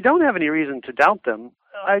 But if you don't have any reason to doubt them,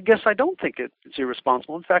 I guess I don't think it's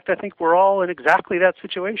irresponsible. In fact, I think we're all in exactly that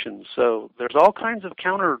situation. So there's all kinds of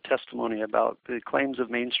counter testimony about the claims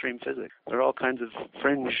of mainstream physics. There are all kinds of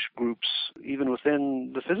fringe groups, even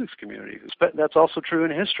within the physics community. That's also true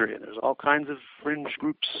in history. There's all kinds of fringe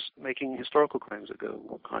groups making historical claims that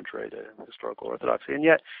go contrary to historical orthodoxy. And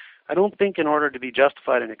yet, I don't think in order to be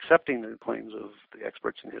justified in accepting the claims of the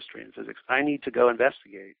experts in history and physics, I need to go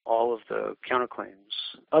investigate all of the counterclaims.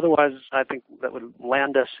 Otherwise, I think that would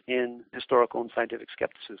land us in historical and scientific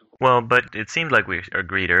skepticism. Well, but it seemed like we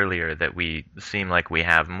agreed earlier that we seem like we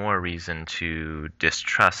have more reason to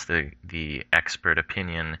distrust the expert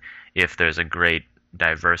opinion if there's a great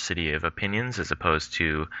diversity of opinions as opposed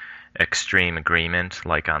to extreme agreement,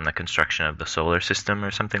 like on the construction of the solar system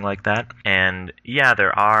or something like that. And yeah,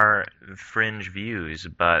 there are fringe views,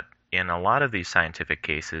 but in a lot of these scientific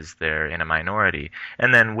cases, they're in a minority.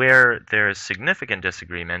 And then where there's significant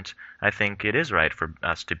disagreement, I think it is right for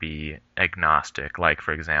us to be agnostic, like,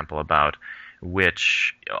 for example, about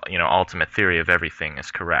which ultimate theory of everything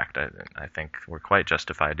is correct. I think we're quite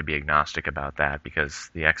justified to be agnostic about that because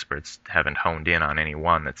the experts haven't honed in on any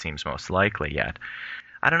one that seems most likely yet.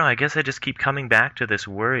 I don't know, I guess I just keep coming back to this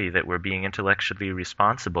worry that we're being intellectually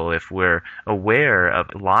responsible if we're aware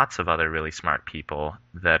of lots of other really smart people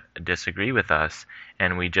that disagree with us,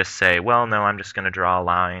 and we just say, well, no, I'm just going to draw a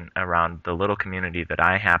line around the little community that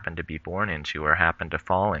I happen to be born into or happen to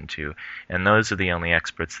fall into, and those are the only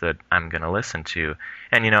experts that I'm going to listen to.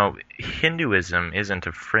 And, Hinduism isn't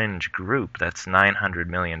a fringe group. That's 900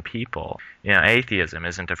 million people. Atheism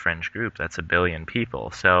isn't a fringe group. That's a billion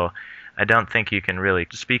people. So I don't think you can really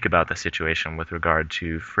speak about the situation with regard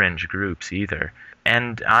to fringe groups either.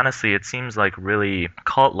 And honestly, it seems like really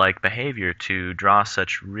cult-like behavior to draw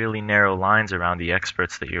such really narrow lines around the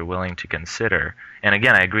experts that you're willing to consider. And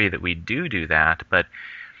again, I agree that we do that, but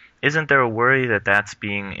isn't there a worry that that's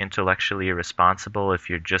being intellectually irresponsible if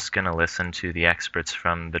you're just going to listen to the experts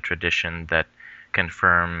from the tradition that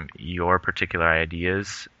confirm your particular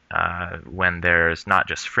ideas when there's not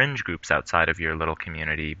just fringe groups outside of your little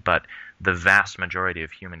community, but the vast majority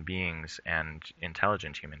of human beings and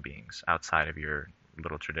intelligent human beings outside of your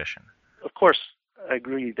little tradition? Of course, I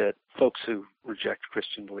agree that folks who reject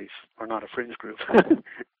Christian belief are not a fringe group.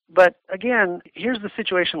 But again, here's the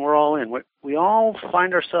situation we're all in. We all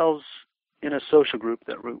find ourselves in a social group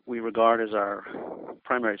that we regard as our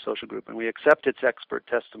primary social group, and we accept its expert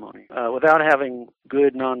testimony without having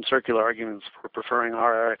good non-circular arguments for preferring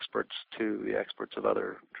our experts to the experts of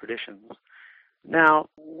other traditions. Now,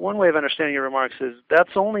 one way of understanding your remarks is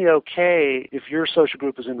that's only okay if your social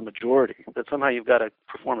group is in the majority, that somehow you've got to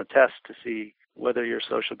perform a test to see whether your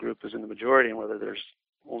social group is in the majority and whether there's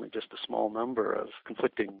only just a small number of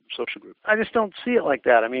conflicting social groups. I just don't see it like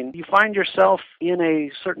that. I mean, you find yourself in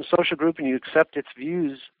a certain social group and you accept its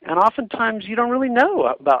views, and oftentimes you don't really know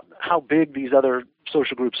about how big these other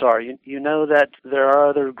social groups are. You know that there are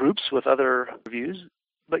other groups with other views,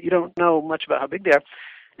 but you don't know much about how big they are.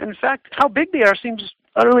 And in fact, how big they are seems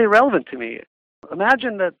utterly irrelevant to me.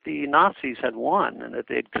 Imagine that the Nazis had won and that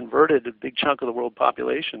they'd converted a big chunk of the world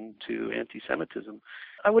population to anti-Semitism.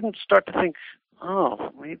 I wouldn't start to think, oh,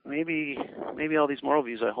 maybe all these moral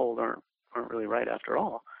views I hold aren't really right after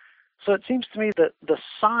all. So it seems to me that the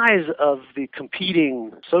size of the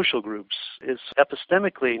competing social groups is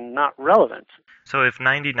epistemically not relevant. So if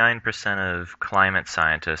 99% of climate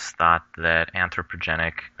scientists thought that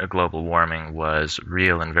anthropogenic global warming was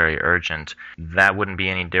real and very urgent, that wouldn't be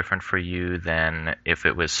any different for you than if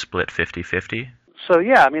it was split 50-50? So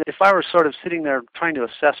yeah, I mean, if I were sort of sitting there trying to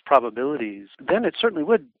assess probabilities, then it certainly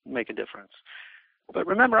would make a difference. But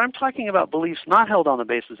remember, I'm talking about beliefs not held on the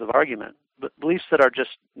basis of argument, but beliefs that are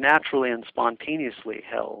just naturally and spontaneously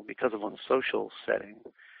held because of one's social setting.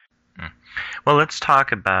 Well, let's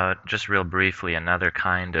talk about, just real briefly, another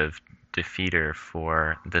kind of defeater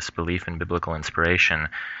for this belief in biblical inspiration.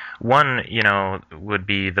 One, would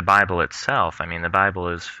be the Bible itself. I mean, the Bible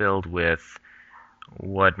is filled with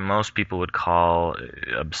what most people would call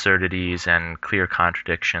absurdities and clear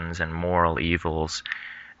contradictions and moral evils.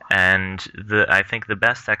 And I think the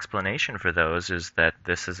best explanation for those is that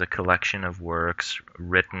this is a collection of works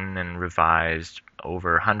written and revised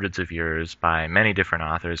over hundreds of years by many different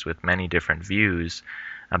authors with many different views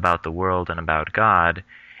about the world and about God,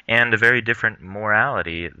 and a very different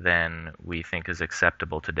morality than we think is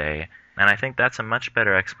acceptable today. And I think that's a much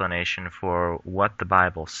better explanation for what the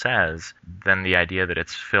Bible says than the idea that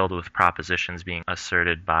it's filled with propositions being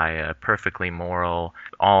asserted by a perfectly moral,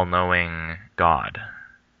 all-knowing God.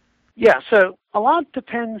 Yeah, so a lot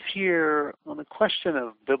depends here on the question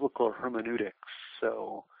of biblical hermeneutics,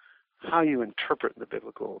 so how you interpret the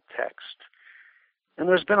biblical text. And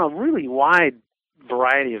there's been a really wide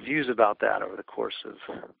variety of views about that over the course of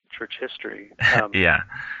church history. Yeah.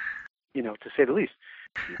 To say the least.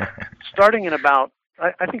 Starting in about,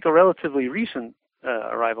 I think, a relatively recent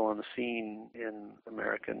arrival on the scene in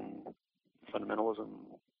American fundamentalism,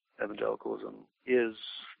 evangelicalism, is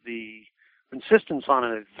the insistence on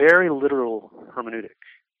a very literal hermeneutic.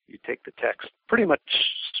 You take the text pretty much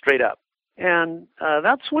straight up. And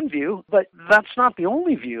that's one view, but that's not the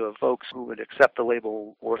only view of folks who would accept the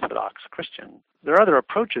label Orthodox Christian. There are other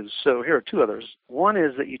approaches, so here are two others. One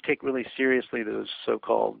is that you take really seriously the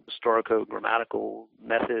so-called historico-grammatical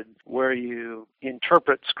method, where you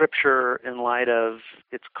interpret Scripture in light of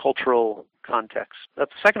its cultural context. That's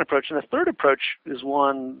the second approach. And the third approach is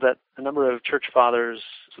one that a number of church fathers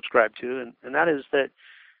subscribe to, and that is that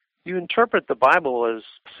you interpret the Bible as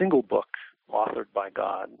a single book authored by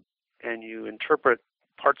God, and you interpret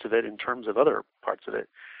parts of it in terms of other parts of it.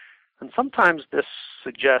 And sometimes this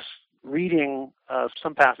suggests reading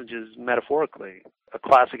some passages metaphorically. A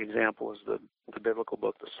classic example is the biblical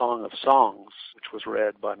book, The Song of Songs, which was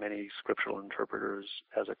read by many scriptural interpreters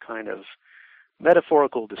as a kind of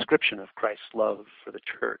metaphorical description of Christ's love for the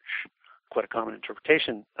church, quite a common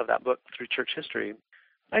interpretation of that book through church history.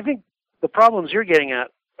 I think the problems you're getting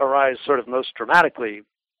at arise sort of most dramatically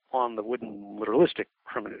on the wooden literalistic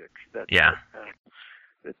hermeneutic. Yeah.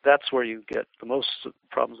 That's where you get the most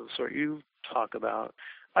problems of the sort you talk about.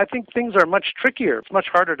 I think things are much trickier. It's much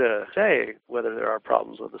harder to say whether there are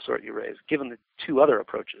problems of the sort you raise, given the two other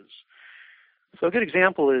approaches. So a good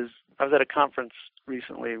example is I was at a conference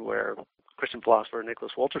recently where Christian philosopher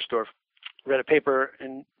Nicholas Wolterstorff read a paper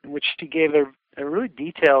in which he gave a really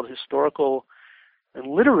detailed historical and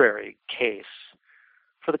literary case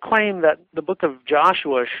for the claim that the book of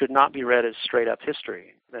Joshua should not be read as straight-up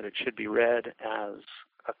history, that it should be read as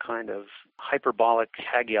a kind of hyperbolic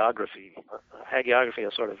hagiography. Hagiography,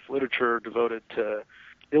 a sort of literature devoted to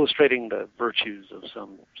illustrating the virtues of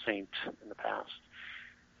some saint in the past,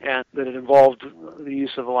 and that it involved the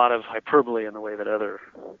use of a lot of hyperbole in the way that other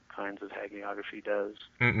kinds of hagiography does.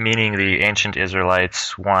 Meaning the ancient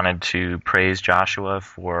Israelites wanted to praise Joshua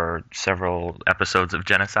for several episodes of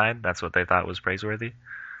genocide? That's what they thought was praiseworthy?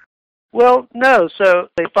 Well, no. So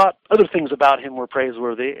they thought other things about him were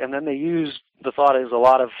praiseworthy, and then they used the thought as a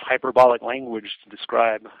lot of hyperbolic language to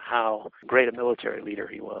describe how great a military leader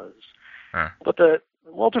he was. Huh. But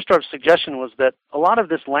Wolterstorff's suggestion was that a lot of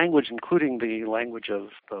this language, including the language of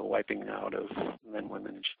the wiping out of men,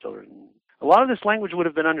 women, and children, a lot of this language would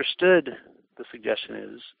have been understood, the suggestion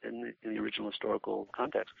is, in the original historical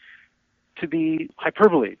context, to be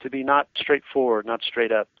hyperbole, to be not straightforward, not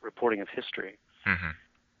straight-up reporting of history. Mm-hmm.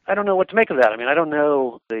 I don't know what to make of that. I mean, I don't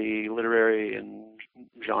know the literary and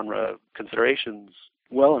genre considerations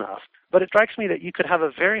well enough, but it strikes me that you could have a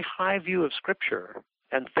very high view of Scripture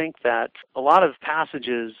and think that a lot of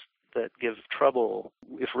passages that give trouble,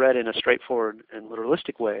 if read in a straightforward and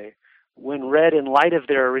literalistic way, when read in light of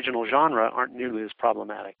their original genre, aren't nearly as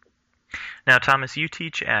problematic. Now, Thomas, you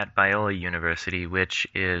teach at Biola University, which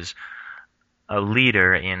is a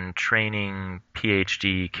leader in training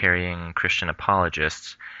PhD-carrying Christian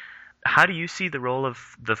apologists. How do you see the role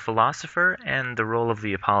of the philosopher and the role of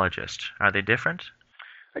the apologist? Are they different?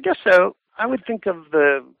 I guess so. I would think of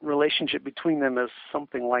the relationship between them as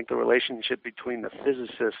something like the relationship between the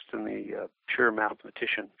physicist and the pure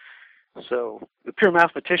mathematician. So the pure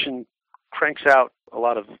mathematician cranks out a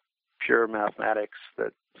lot of pure mathematics,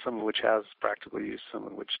 that some of which has practical use, some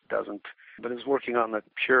of which doesn't, but is working on the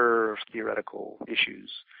pure theoretical issues.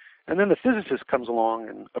 And then the physicist comes along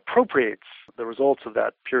and appropriates the results of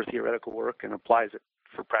that pure theoretical work and applies it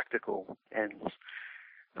for practical ends.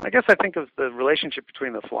 And I guess I think of the relationship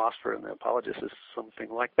between the philosopher and the apologist as something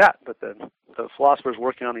like that, but the philosopher is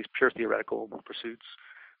working on these pure theoretical pursuits,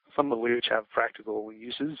 some of which have practical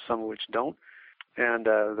uses, some of which don't, and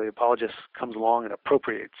the apologist comes along and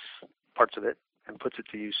appropriates parts of it and puts it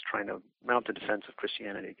to use trying to mount a defense of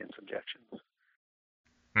Christianity against objections.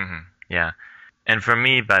 Mm-hmm. Yeah. And for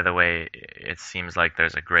me, by the way, it seems like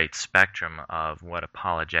there's a great spectrum of what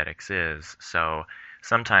apologetics is. So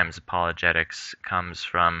sometimes apologetics comes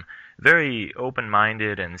from very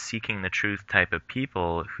open-minded and seeking the truth type of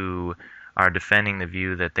people who are defending the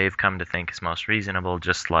view that they've come to think is most reasonable,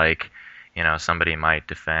 just like, somebody might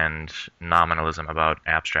defend nominalism about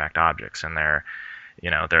abstract objects, and they're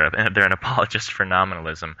an apologist for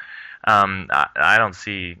nominalism. I don't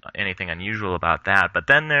see anything unusual about that. But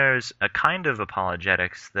then there's a kind of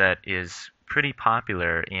apologetics that is pretty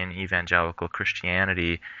popular in evangelical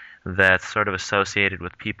Christianity that's sort of associated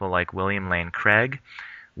with people like William Lane Craig,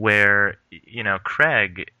 where,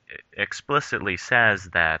 Craig explicitly says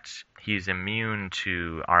that he's immune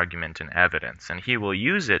to argument and evidence, and he will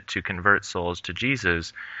use it to convert souls to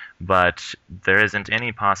Jesus, but there isn't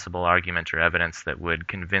any possible argument or evidence that would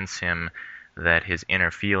convince him that his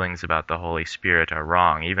inner feelings about the Holy Spirit are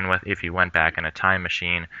wrong. Even if he went back in a time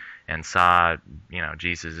machine and saw,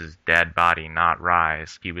 Jesus' dead body not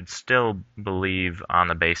rise, he would still believe on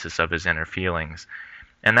the basis of his inner feelings.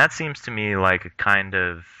 And that seems to me like a kind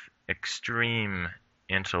of extreme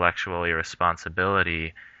intellectual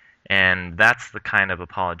irresponsibility, and that's the kind of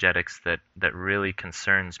apologetics that really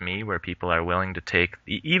concerns me, where people are willing to take,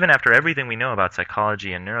 even after everything we know about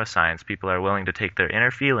psychology and neuroscience, people are willing to take their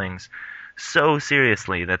inner feelings so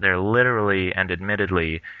seriously that they're literally and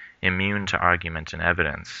admittedly immune to argument and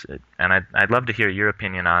evidence. And I'd love to hear your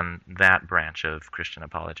opinion on that branch of Christian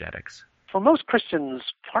apologetics. For most Christians,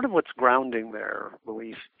 part of what's grounding their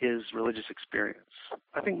belief is religious experience.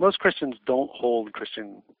 I think most Christians don't hold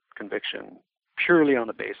Christian conviction purely on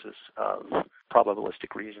the basis of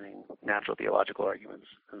probabilistic reasoning, natural theological arguments,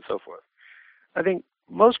 and so forth. I think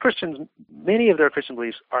most Christians, many of their Christian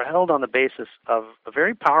beliefs are held on the basis of a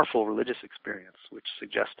very powerful religious experience, which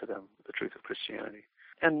suggests to them the truth of Christianity.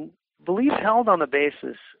 And belief held on the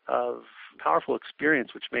basis of powerful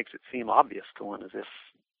experience, which makes it seem obvious to one as if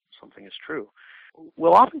something is true,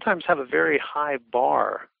 will oftentimes have a very high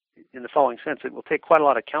bar in the following sense. It will take quite a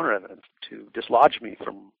lot of counter evidence to dislodge me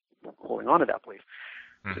from holding on to that belief.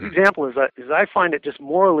 Mm-hmm. So the example is I find it just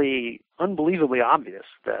morally unbelievably obvious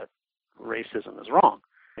that racism is wrong.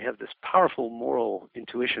 I have this powerful moral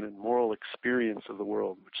intuition and moral experience of the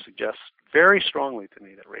world which suggests very strongly to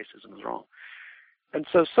me that racism is wrong. And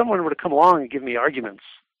so if someone were to come along and give me arguments,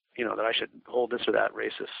 that I should hold this or that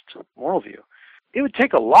racist moral view, it would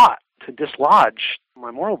take a lot to dislodge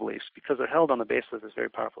my moral beliefs because they're held on the basis of this very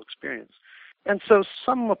powerful experience. And so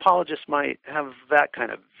some apologists might have that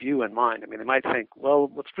kind of view in mind. I mean, they might think, well,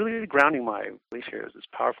 what's really grounding my belief here is this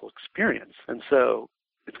powerful experience. And so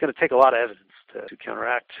it's going to take a lot of evidence to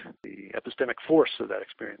counteract the epistemic force of that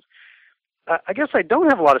experience. I guess I don't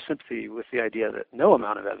have a lot of sympathy with the idea that no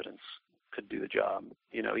amount of evidence could do the job.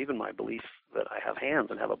 Even my belief that I have hands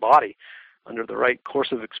and have a body under the right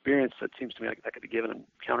course of experience, that seems to me like that could be given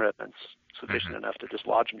counter evidence sufficient enough to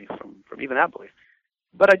dislodge me from even that belief.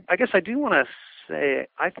 But I guess I do want to say,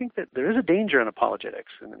 I think that there is a danger in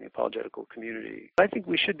apologetics and in the apologetical community. I think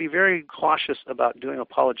we should be very cautious about doing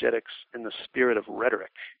apologetics in the spirit of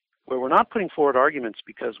rhetoric, where we're not putting forward arguments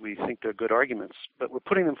because we think they're good arguments, but we're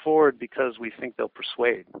putting them forward because we think they'll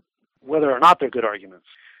persuade, whether or not they're good arguments.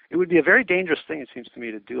 It would be a very dangerous thing, it seems to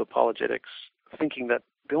me, to do apologetics thinking that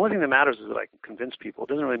the only thing that matters is that I can convince people. It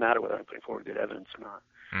doesn't really matter whether I'm putting forward good evidence or not.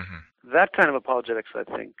 Mm-hmm. That kind of apologetics, I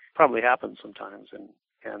think, probably happens sometimes,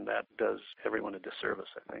 and that does everyone a disservice,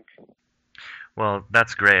 I think. Well,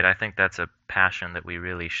 that's great. I think that's a passion that we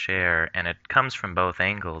really share, and it comes from both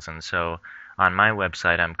angles. And so on my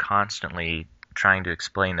website, I'm constantly trying to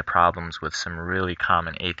explain the problems with some really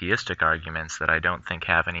common atheistic arguments that I don't think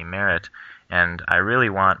have any merit, and I really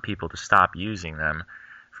want people to stop using them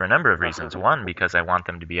for a number of reasons. One, because I want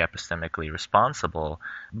them to be epistemically responsible,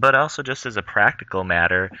 but also just as a practical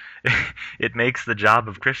matter, it makes the job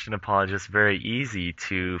of Christian apologists very easy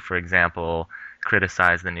to, for example,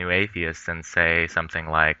 criticize the new atheists and say something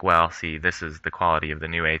like, well, see, this is the quality of the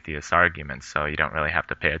new atheist arguments, so you don't really have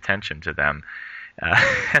to pay attention to them.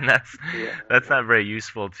 And that's not very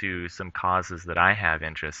useful to some causes that I have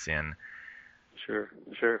interests in. Sure.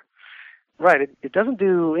 Right. It doesn't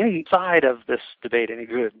do any side of this debate any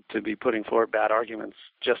good to be putting forward bad arguments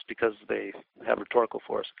just because they have rhetorical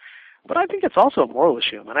force. But I think it's also a moral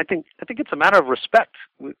issue, and I think it's a matter of respect.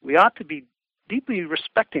 We ought to be deeply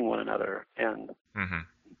respecting one another, and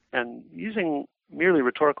using merely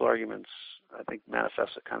rhetorical arguments, I think,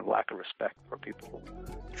 manifests a kind of lack of respect for people.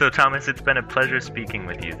 So, Thomas, it's been a pleasure speaking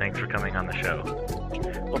with you. Thanks for coming on the show.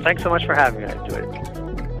 Well, thanks so much for having me. I enjoyed it.